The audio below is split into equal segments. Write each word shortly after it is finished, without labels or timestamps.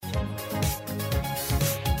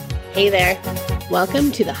Hey there.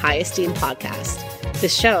 Welcome to the High Esteem Podcast, the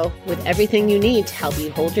show with everything you need to help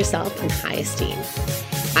you hold yourself in high esteem.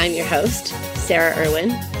 I'm your host, Sarah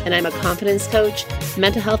Irwin, and I'm a confidence coach,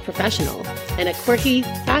 mental health professional, and a quirky,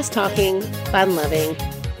 fast-talking, fun-loving,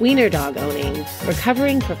 wiener dog-owning,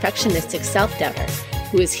 recovering perfectionistic self-doubter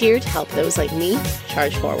who is here to help those like me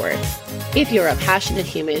charge forward. If you're a passionate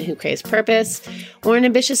human who craves purpose or an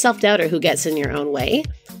ambitious self-doubter who gets in your own way,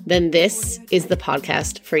 then this is the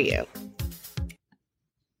podcast for you.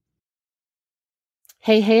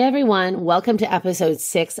 Hey everyone. Welcome to episode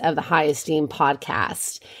 6 of the High Esteem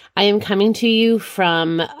Podcast. I am coming to you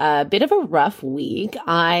from a bit of a rough week.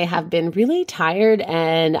 I have been really tired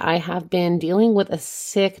and I have been dealing with a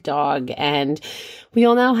sick dog, and we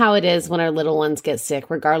all know how it is when our little ones get sick,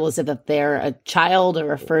 regardless of if they're a child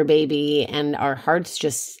or a fur baby, and our hearts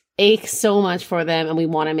just ache so much for them and we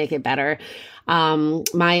want to make it better.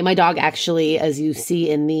 My dog actually, as you see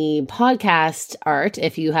in the podcast art,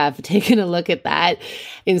 if you have taken a look at that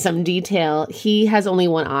in some detail, he has only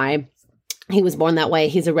one eye. He was born that way.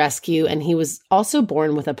 He's a rescue, and he was also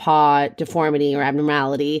born with a paw deformity or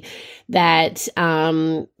abnormality that,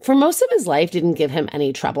 for most of his life didn't give him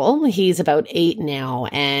any trouble. He's about 8 now,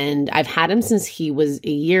 and I've had him since he was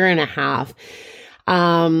a year and a half.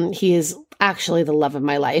 He is actually the love of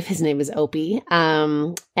my life. His name is Opie.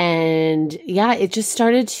 And yeah, it just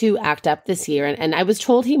started to act up this year. And I was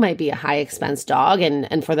told he might be a high expense dog.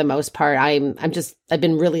 And for the most part, I've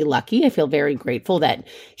been really lucky. I feel very grateful that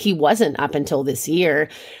he wasn't up until this year.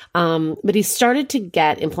 But he started to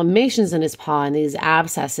get inflammations in his paw and these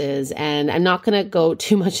abscesses. And I'm not going to go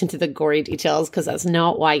too much into the gory details because that's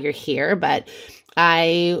not why you're here. But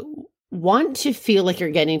I want to feel like you're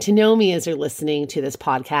getting to know me as you're listening to this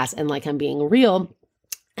podcast and like I'm being real.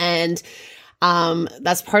 And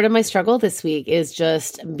that's part of my struggle this week, is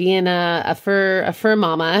just being a fur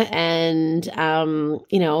mama and,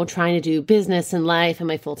 trying to do business and life and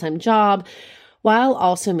my full-time job, while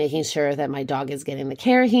also making sure that my dog is getting the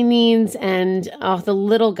care he needs. And the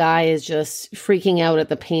little guy is just freaking out at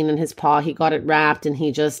the pain in his paw. He got it wrapped and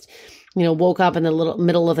he just, woke up in the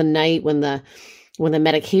middle of the night when the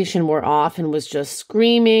medication wore off and was just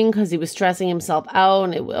screaming because he was stressing himself out,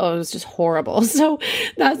 and it was just horrible. So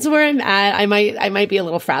that's where I'm at. I might be a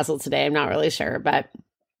little frazzled today. I'm not really sure, but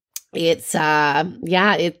it's,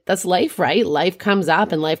 that's life, right? Life comes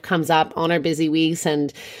up on our busy weeks,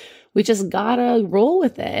 and we just gotta roll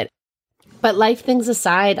with it. But life things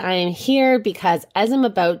aside, I am here because as I'm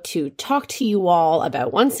about to talk to you all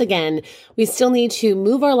about, once again, we still need to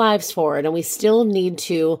move our lives forward, and we still need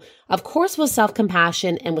to, of course, with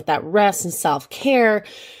self-compassion and with that rest and self-care,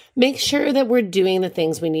 make sure that we're doing the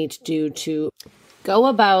things we need to do to go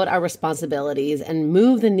about our responsibilities and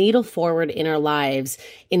move the needle forward in our lives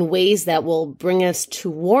in ways that will bring us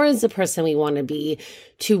towards the person we want to be,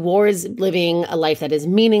 towards living a life that is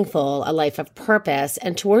meaningful, a life of purpose,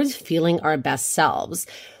 and towards feeling our best selves,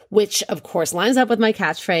 which of course lines up with my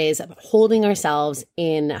catchphrase of holding ourselves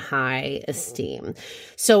in high esteem.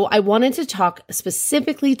 So I wanted to talk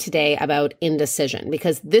specifically today about indecision,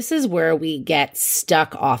 because this is where we get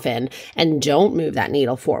stuck often and don't move that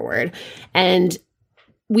needle forward. And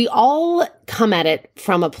we all come at it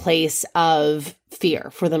from a place of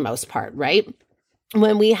fear for the most part, right?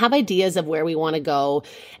 When we have ideas of where we want to go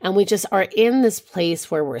and we just are in this place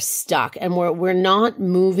where we're stuck and we're not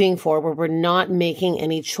moving forward, we're not making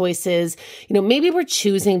any choices. Maybe we're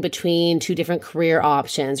choosing between 2 different career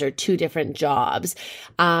options or 2 different jobs.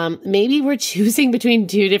 Maybe we're choosing between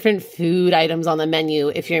 2 different food items on the menu.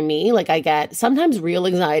 If you're me, like I get sometimes real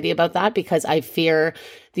anxiety about that because I fear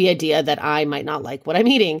the idea that I might not like what I'm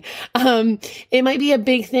eating. It might be a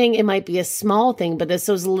big thing. It might be a small thing, but it's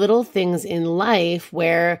those little things in life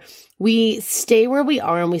where we stay where we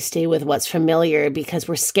are and we stay with what's familiar because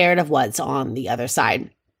we're scared of what's on the other side.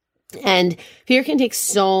 And fear can take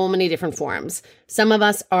so many different forms. Some of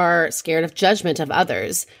us are scared of judgment of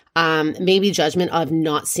others. Maybe judgment of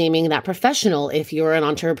not seeming that professional if you're an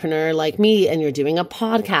entrepreneur like me and you're doing a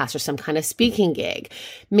podcast or some kind of speaking gig.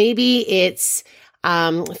 Maybe it's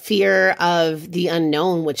fear of the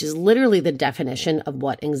unknown, which is literally the definition of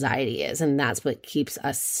what anxiety is. And that's what keeps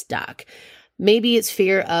us stuck. Maybe it's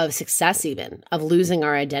fear of success, even of losing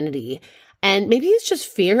our identity. And maybe it's just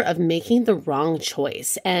fear of making the wrong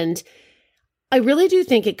choice. And I really do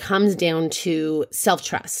think it comes down to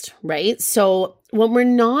self-trust, right? So when we're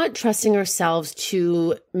not trusting ourselves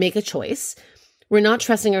to make a choice, we're not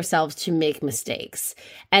trusting ourselves to make mistakes.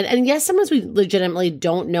 And yes, sometimes we legitimately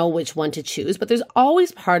don't know which one to choose, but there's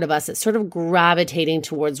always part of us that's sort of gravitating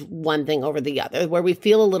towards one thing over the other, where we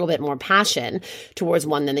feel a little bit more passion towards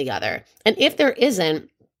one than the other. And if there isn't,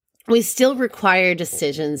 we still require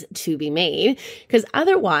decisions to be made because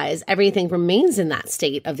otherwise everything remains in that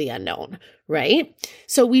state of the unknown, right?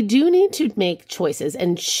 So we do need to make choices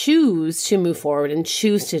and choose to move forward and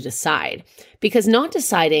choose to decide, because not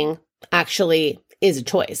deciding actually is a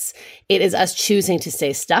choice. It is us choosing to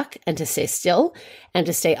stay stuck and to stay still and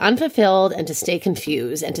to stay unfulfilled and to stay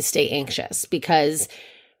confused and to stay anxious, because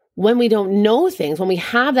when we don't know things, when we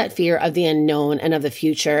have that fear of the unknown and of the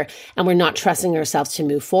future, and we're not trusting ourselves to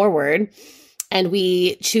move forward, and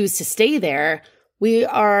we choose to stay there, we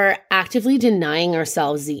are actively denying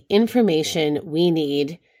ourselves the information we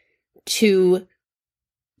need to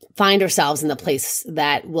find ourselves in the place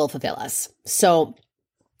that will fulfill us. So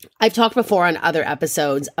I've talked before on other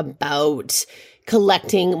episodes about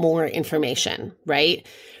collecting more information, right?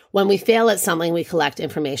 When we fail at something, we collect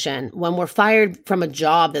information. When we're fired from a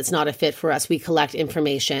job that's not a fit for us, we collect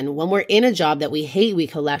information. When we're in a job that we hate, we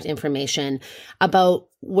collect information about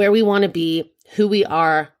where we want to be, who we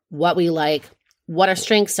are, what we like, what our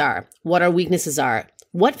strengths are, what our weaknesses are,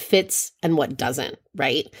 what fits and what doesn't,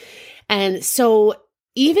 right? And so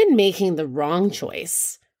even making the wrong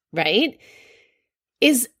choice, right,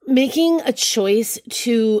 is making a choice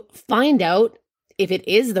to find out if it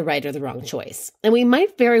is the right or the wrong choice. And we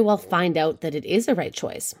might very well find out that it is a right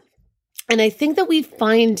choice. And I think that we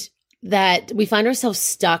find ourselves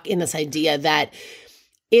stuck in this idea that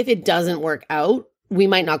if it doesn't work out, we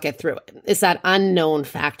might not get through it. It's that unknown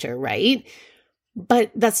factor, right?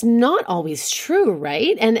 But that's not always true,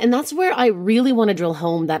 right? And that's where I really want to drill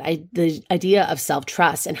home the idea of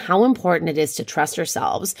self-trust and how important it is to trust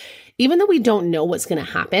ourselves. Even though we don't know what's going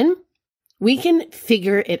to happen, we can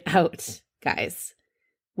figure it out, guys.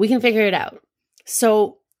 We can figure it out.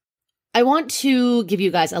 So I want to give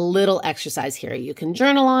you guys a little exercise here. You can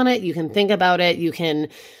journal on it. You can think about it. You can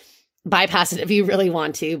bypass it if you really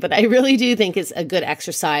want to. But I really do think it's a good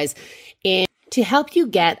exercise to help you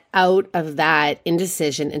get out of that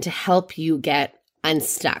indecision and to help you get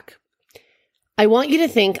unstuck. I want you to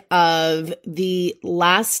think of the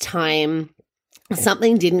last time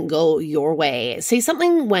something didn't go your way. Say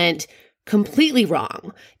something went completely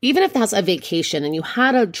wrong, even if that's a vacation and you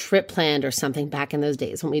had a trip planned or something back in those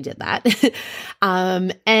days when we did that.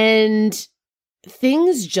 And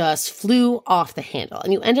things just flew off the handle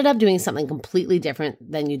and you ended up doing something completely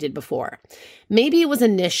different than you did before. Maybe it was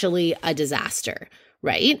initially a disaster,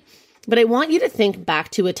 right? But I want you to think back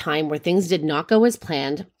to a time where things did not go as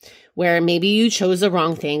planned, where maybe you chose the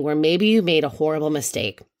wrong thing, where maybe you made a horrible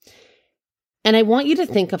mistake. And I want you to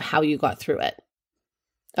think of how you got through it.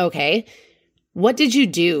 Okay. What did you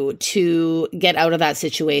do to get out of that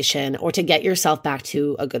situation or to get yourself back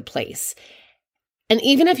to a good place? And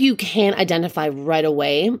even if you can't identify right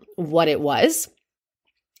away what it was,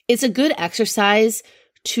 it's a good exercise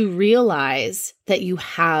to realize that you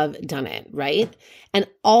have done it, right? And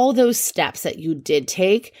all those steps that you did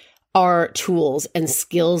take are tools and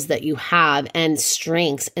skills that you have and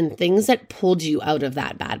strengths and things that pulled you out of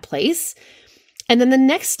that bad place. And then the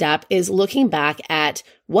next step is looking back at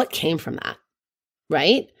what came from that,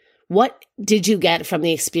 right? What did you get from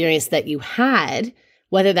the experience that you had,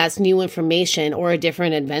 whether that's new information or a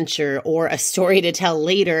different adventure or a story to tell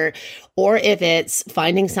later, or if it's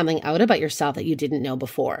finding something out about yourself that you didn't know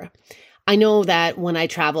before. I know that when I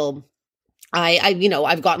travel,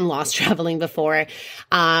 I've gotten lost traveling before.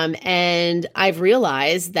 And I've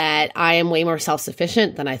realized that I am way more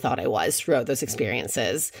self-sufficient than I thought I was throughout those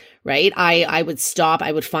experiences, right? I would stop,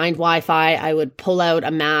 I would find Wi-Fi, I would pull out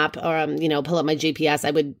a map or, pull out my GPS,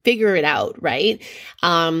 I would figure it out, right?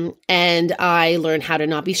 And I learned how to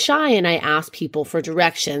not be shy, and I asked people for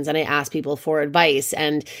directions and I asked people for advice.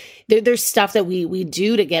 And there's stuff that we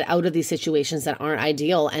do to get out of these situations that aren't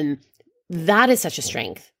ideal. And that is such a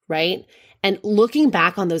strength, right? And looking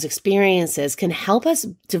back on those experiences can help us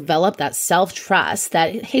develop that self-trust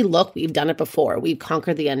that, hey, look, we've done it before. We've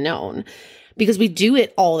conquered the unknown, because we do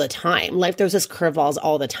it all the time. Life throws us curveballs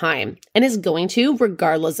all the time, and is going to,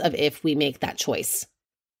 regardless of if we make that choice.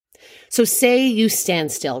 So say you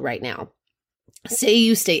stand still right now. Say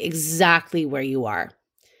you stay exactly where you are.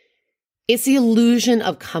 It's the illusion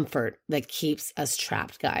of comfort that keeps us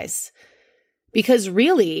trapped, guys. Because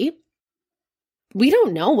really, we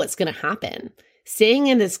don't know what's going to happen. Staying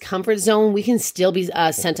in this comfort zone, we can still be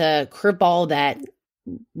sent a curveball that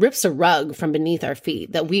rips a rug from beneath our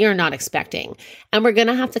feet that we are not expecting. And we're going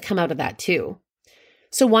to have to come out of that too.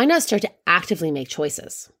 So why not start to actively make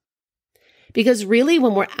choices? Because really,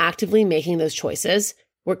 when we're actively making those choices,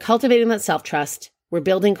 we're cultivating that self-trust, we're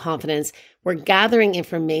building confidence, we're gathering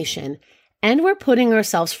information, and we're putting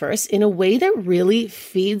ourselves first in a way that really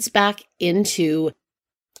feeds back into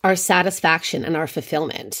our satisfaction and our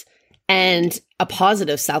fulfillment, and a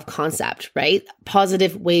positive self-concept, right?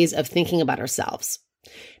 Positive ways of thinking about ourselves.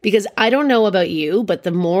 Because I don't know about you, but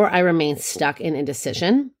the more I remain stuck in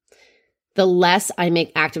indecision, the less I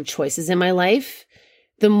make active choices in my life,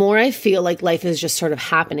 the more I feel like life is just sort of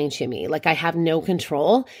happening to me, like I have no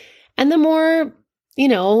control. And the more,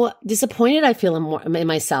 disappointed I feel in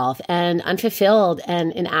myself and unfulfilled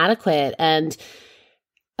and inadequate. And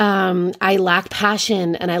I lack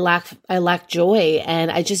passion and I lack joy, and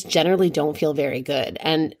I just generally don't feel very good.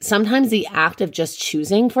 And sometimes the act of just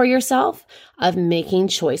choosing for yourself, of making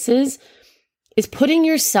choices, is putting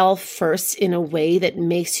yourself first in a way that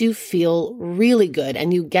makes you feel really good,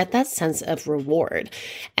 and you get that sense of reward.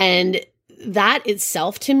 And that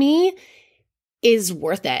itself, to me, is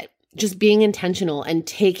worth it. Just being intentional and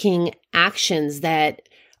taking actions that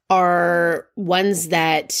are ones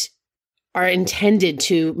that are intended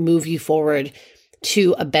to move you forward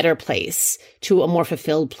to a better place, to a more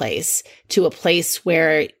fulfilled place, to a place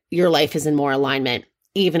where your life is in more alignment,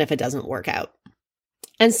 even if it doesn't work out.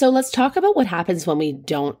 And so let's talk about what happens when we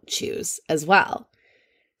don't choose as well.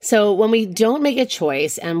 So when we don't make a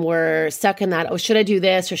choice and we're stuck in that, oh, should I do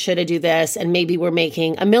this or should I do this? And maybe we're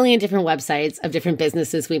making a million different websites of different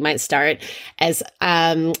businesses we might start, as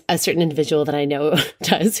a certain individual that I know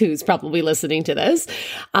does, who's probably listening to this,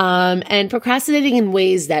 and procrastinating in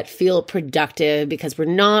ways that feel productive because we're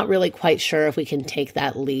not really quite sure if we can take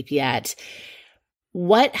that leap yet.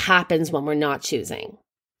 What happens when we're not choosing?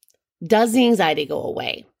 Does the anxiety go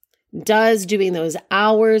away? Does doing those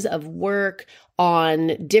hours of work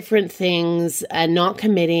on different things and not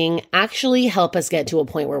committing actually help us get to a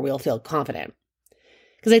point where we'll feel confident?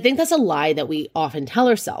 Because I think that's a lie that we often tell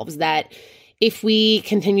ourselves, that if we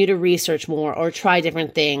continue to research more or try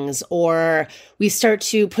different things, or we start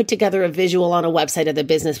to put together a visual on a website of the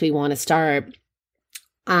business we want to start,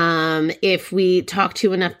 if we talk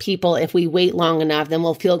to enough people, if we wait long enough, then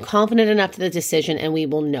we'll feel confident enough to the decision and we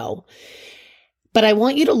will know. But I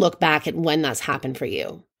want you to look back at when that's happened for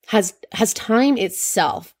you. Has time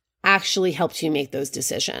itself actually helped you make those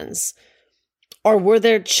decisions? Or were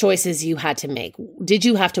there choices you had to make? Did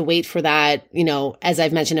you have to wait for that, as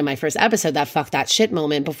I've mentioned in my first episode, that fuck that shit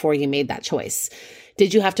moment before you made that choice?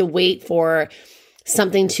 Did you have to wait for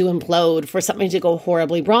something to implode, for something to go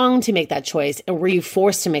horribly wrong to make that choice? And were you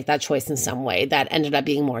forced to make that choice in some way that ended up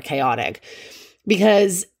being more chaotic?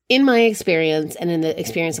 Because in my experience, and in the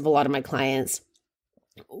experience of a lot of my clients,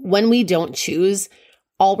 when we don't choose,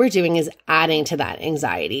 all we're doing is adding to that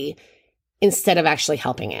anxiety instead of actually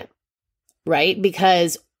helping it, right?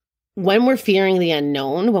 Because when we're fearing the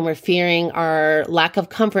unknown, when we're fearing our lack of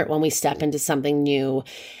comfort when we step into something new,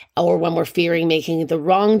 or when we're fearing making the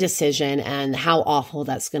wrong decision and how awful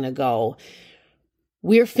that's going to go,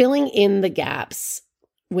 we're filling in the gaps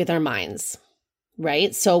with our minds,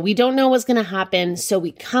 right? So we don't know what's going to happen. So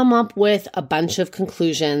we come up with a bunch of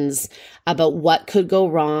conclusions about what could go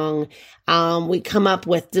wrong. We come up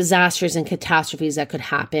with disasters and catastrophes that could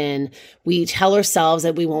happen. We tell ourselves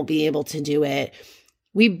that we won't be able to do it.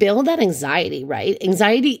 We build that anxiety, right?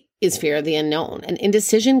 Anxiety is fear of the unknown, and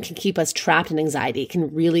indecision can keep us trapped in anxiety. It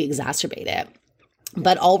can really exacerbate it.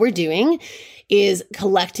 But all we're doing is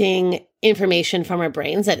collecting information from our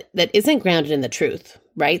brains that isn't grounded in the truth,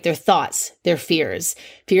 right? They're thoughts, they're fears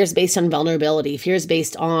based on vulnerability, fears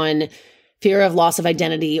based on fear of loss of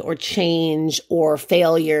identity or change or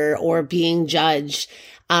failure or being judged,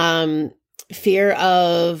 fear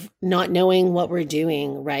of not knowing what we're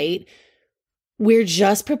doing, right? We're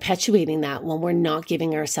just perpetuating that when we're not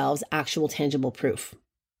giving ourselves actual tangible proof.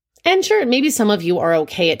 And sure, maybe some of you are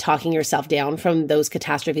okay at talking yourself down from those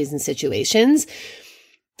catastrophes and situations.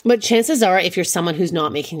 But chances are, if you're someone who's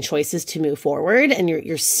not making choices to move forward and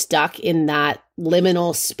you're stuck in that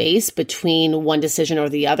liminal space between one decision or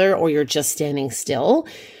the other, or you're just standing still,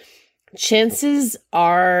 chances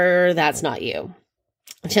are that's not you.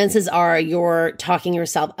 Chances are you're talking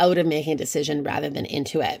yourself out of making a decision rather than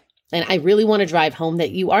into it. And I really want to drive home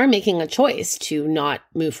that you are making a choice to not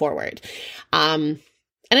move forward.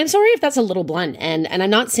 And I'm sorry if that's a little blunt, and I'm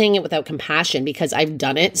not saying it without compassion, because I've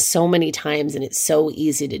done it so many times and it's so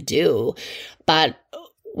easy to do. But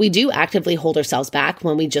we do actively hold ourselves back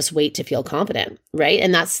when we just wait to feel confident, right?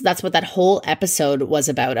 And that's what that whole episode was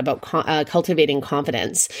about cultivating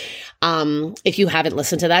confidence. If you haven't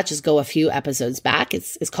listened to that, just go a few episodes back.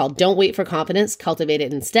 It's called Don't Wait for Confidence, Cultivate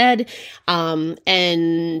It Instead.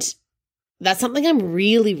 And that's something I'm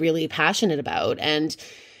really, really passionate about. And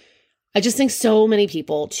I just think so many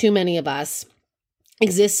people, too many of us,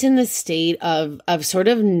 exist in this state of sort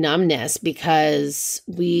of numbness because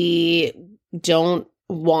we don't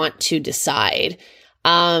want to decide.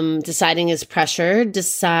 Deciding is pressure.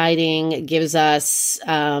 Deciding gives us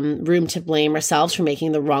room to blame ourselves for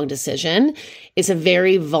making the wrong decision. It's a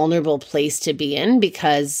very vulnerable place to be in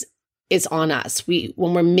because it's on us.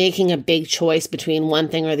 When we're making a big choice between one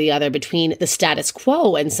thing or the other, between the status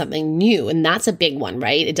quo and something new, and that's a big one,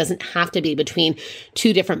 right? It doesn't have to be between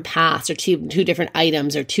two different paths or two different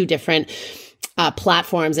items or two different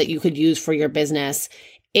platforms that you could use for your business.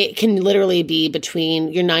 It can literally be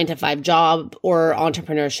between your 9-to-5 job or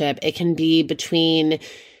entrepreneurship. It can be between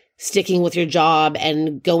sticking with your job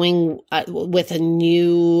and going with a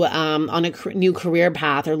new, on a new career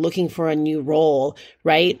path or looking for a new role,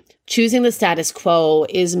 right? Choosing the status quo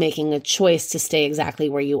is making a choice to stay exactly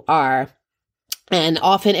where you are. And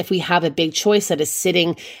often if we have a big choice that is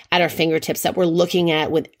sitting at our fingertips that we're looking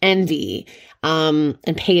at with envy, and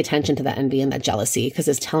pay attention to that envy and that jealousy because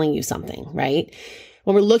it's telling you something, right?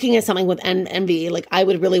 When we're looking at something with envy, like I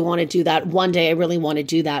would really want to do that. One day I really want to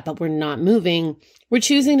do that, but we're not moving. We're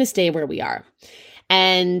choosing to stay where we are.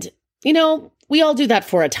 And, we all do that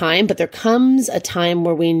for a time, but there comes a time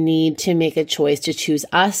where we need to make a choice to choose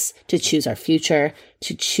us, to choose our future,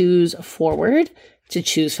 to choose forward, to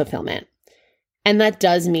choose fulfillment. And that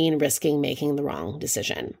does mean risking making the wrong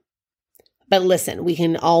decision. But listen, we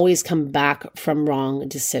can always come back from wrong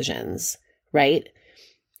decisions, right?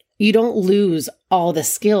 You don't lose all the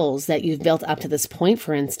skills that you've built up to this point,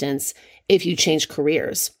 for instance, if you change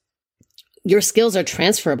careers. Your skills are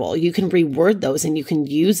transferable. You can reword those and you can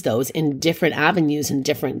use those in different avenues and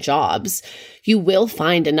different jobs. You will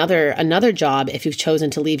find another job if you've chosen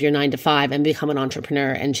to leave your 9-to-5 and become an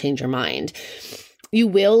entrepreneur and change your mind. You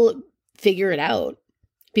will figure it out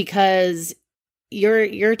because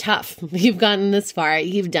you're tough. You've gotten this far.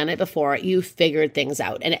 You've done it before. You've figured things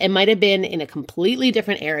out. And it might have been in a completely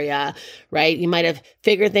different area, right? You might have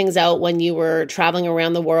figured things out when you were traveling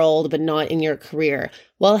around the world, but not in your career.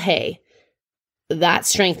 Well, hey, that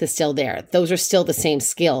strength is still there. Those are still the same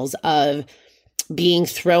skills of being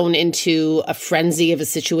thrown into a frenzy of a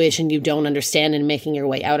situation you don't understand and making your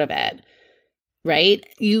way out of it, right?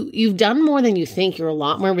 You've done more than you think. You're a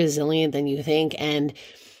lot more resilient than you think. And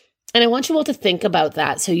I want you all to think about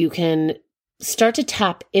that so you can start to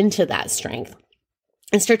tap into that strength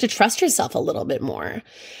and start to trust yourself a little bit more,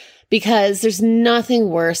 because there's nothing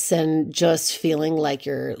worse than just feeling like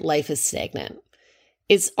your life is stagnant.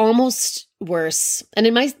 It's almost worse. And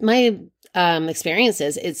in my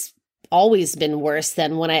experiences, it's always been worse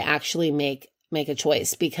than when I actually make a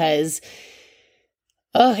choice, because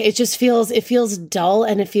it feels dull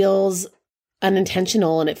and it feels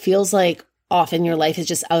unintentional, and it feels like often your life is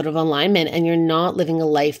just out of alignment and you're not living a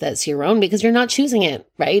life that's your own because you're not choosing it,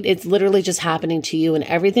 right? It's literally just happening to you and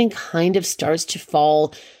everything kind of starts to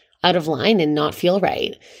fall out of line and not feel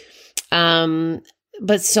right.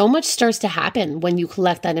 But so much starts to happen when you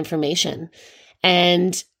collect that information.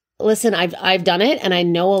 And listen, I've done it, and I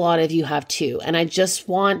know a lot of you have too. And I just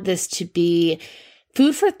want this to be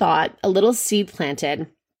food for thought, a little seed planted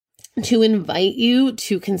to invite you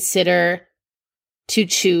to consider to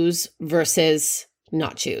choose versus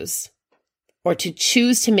not choose, or to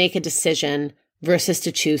choose to make a decision versus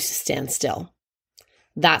to choose to stand still.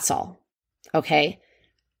 That's all. Okay?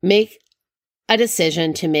 Make a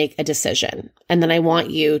decision to make a decision. And then I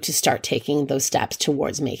want you to start taking those steps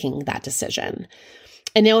towards making that decision.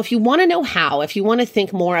 And now if you want to know how, if you want to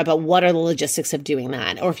think more about what are the logistics of doing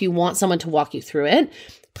that, or if you want someone to walk you through it,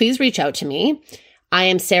 please reach out to me. I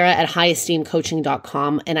am Sarah at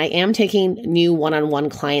highesteemcoaching.com, and I am taking new one-on-one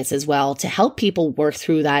clients as well to help people work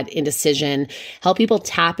through that indecision, help people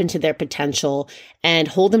tap into their potential and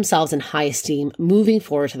hold themselves in high esteem, moving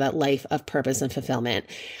forward to that life of purpose and fulfillment.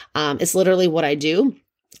 It's literally what I do.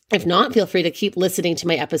 If not, feel free to keep listening to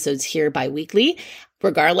my episodes here bi-weekly,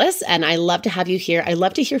 regardless. And I love to have you here. I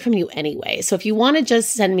love to hear from you anyway. So if you want to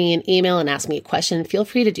just send me an email and ask me a question, feel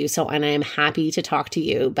free to do so. And I am happy to talk to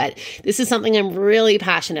you. But this is something I'm really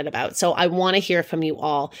passionate about. So I want to hear from you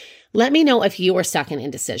all. Let me know if you are stuck in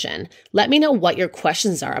indecision. Let me know what your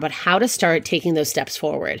questions are about how to start taking those steps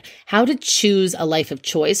forward, how to choose a life of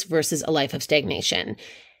choice versus a life of stagnation.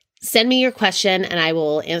 Send me your question and I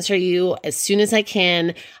will answer you as soon as I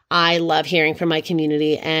can. I love hearing from my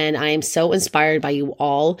community, and I am so inspired by you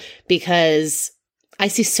all because I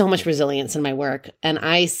see so much resilience in my work, and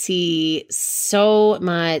I see so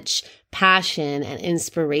much passion and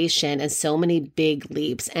inspiration and so many big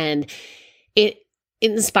leaps. And it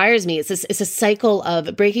inspires me. It's a cycle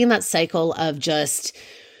of breaking that cycle of just,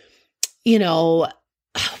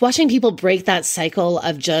 watching people break that cycle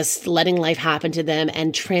of just letting life happen to them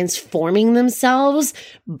and transforming themselves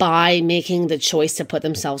by making the choice to put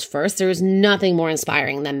themselves first. There's nothing more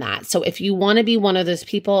inspiring than that. So if you want to be one of those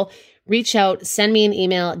people, reach out, send me an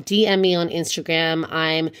email, DM me on Instagram.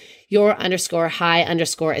 I'm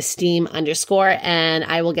your_high_esteem_, and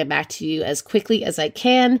I will get back to you as quickly as I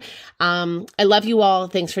can. I love you all.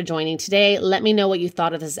 Thanks for joining today. Let me know what you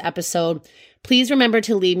thought of this episode. Please remember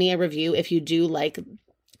to leave me a review if you do like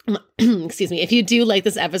if you do like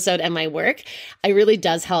this episode and my work. It really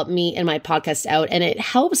does help me and my podcast out, and it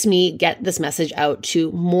helps me get this message out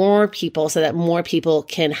to more people so that more people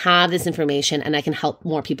can have this information and I can help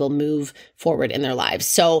more people move forward in their lives.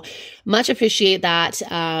 So much appreciate that.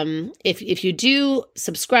 If you do,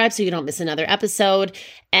 subscribe so you don't miss another episode,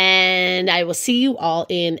 and I will see you all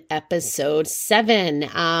in episode 7.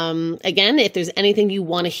 Again, if there's anything you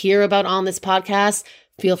want to hear about on this podcast,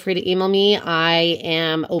 feel free to email me. I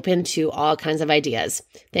am open to all kinds of ideas.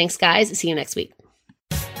 Thanks, guys. See you next week.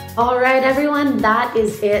 All right, everyone, that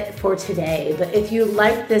is it for today. But if you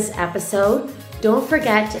liked this episode, don't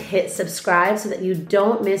forget to hit subscribe so that you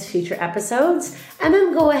don't miss future episodes. And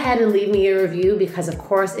then go ahead and leave me a review because, of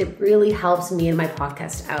course, it really helps me and my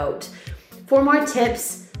podcast out. For more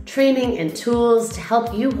tips, training, and tools to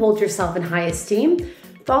help you hold yourself in high esteem,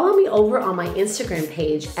 follow me over on my Instagram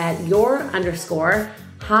page at your_high_esteem_,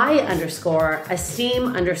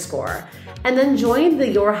 and then join the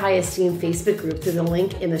Your High Esteem Facebook group through the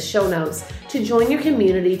link in the show notes to join your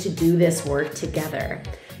community to do this work together.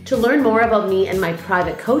 To learn more about me and my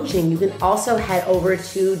private coaching, you can also head over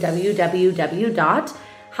to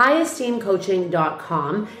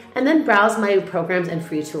www.highesteemcoaching.com and then browse my programs and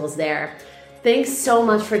free tools there. Thanks so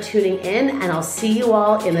much for tuning in, and I'll see you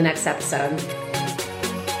all in the next episode.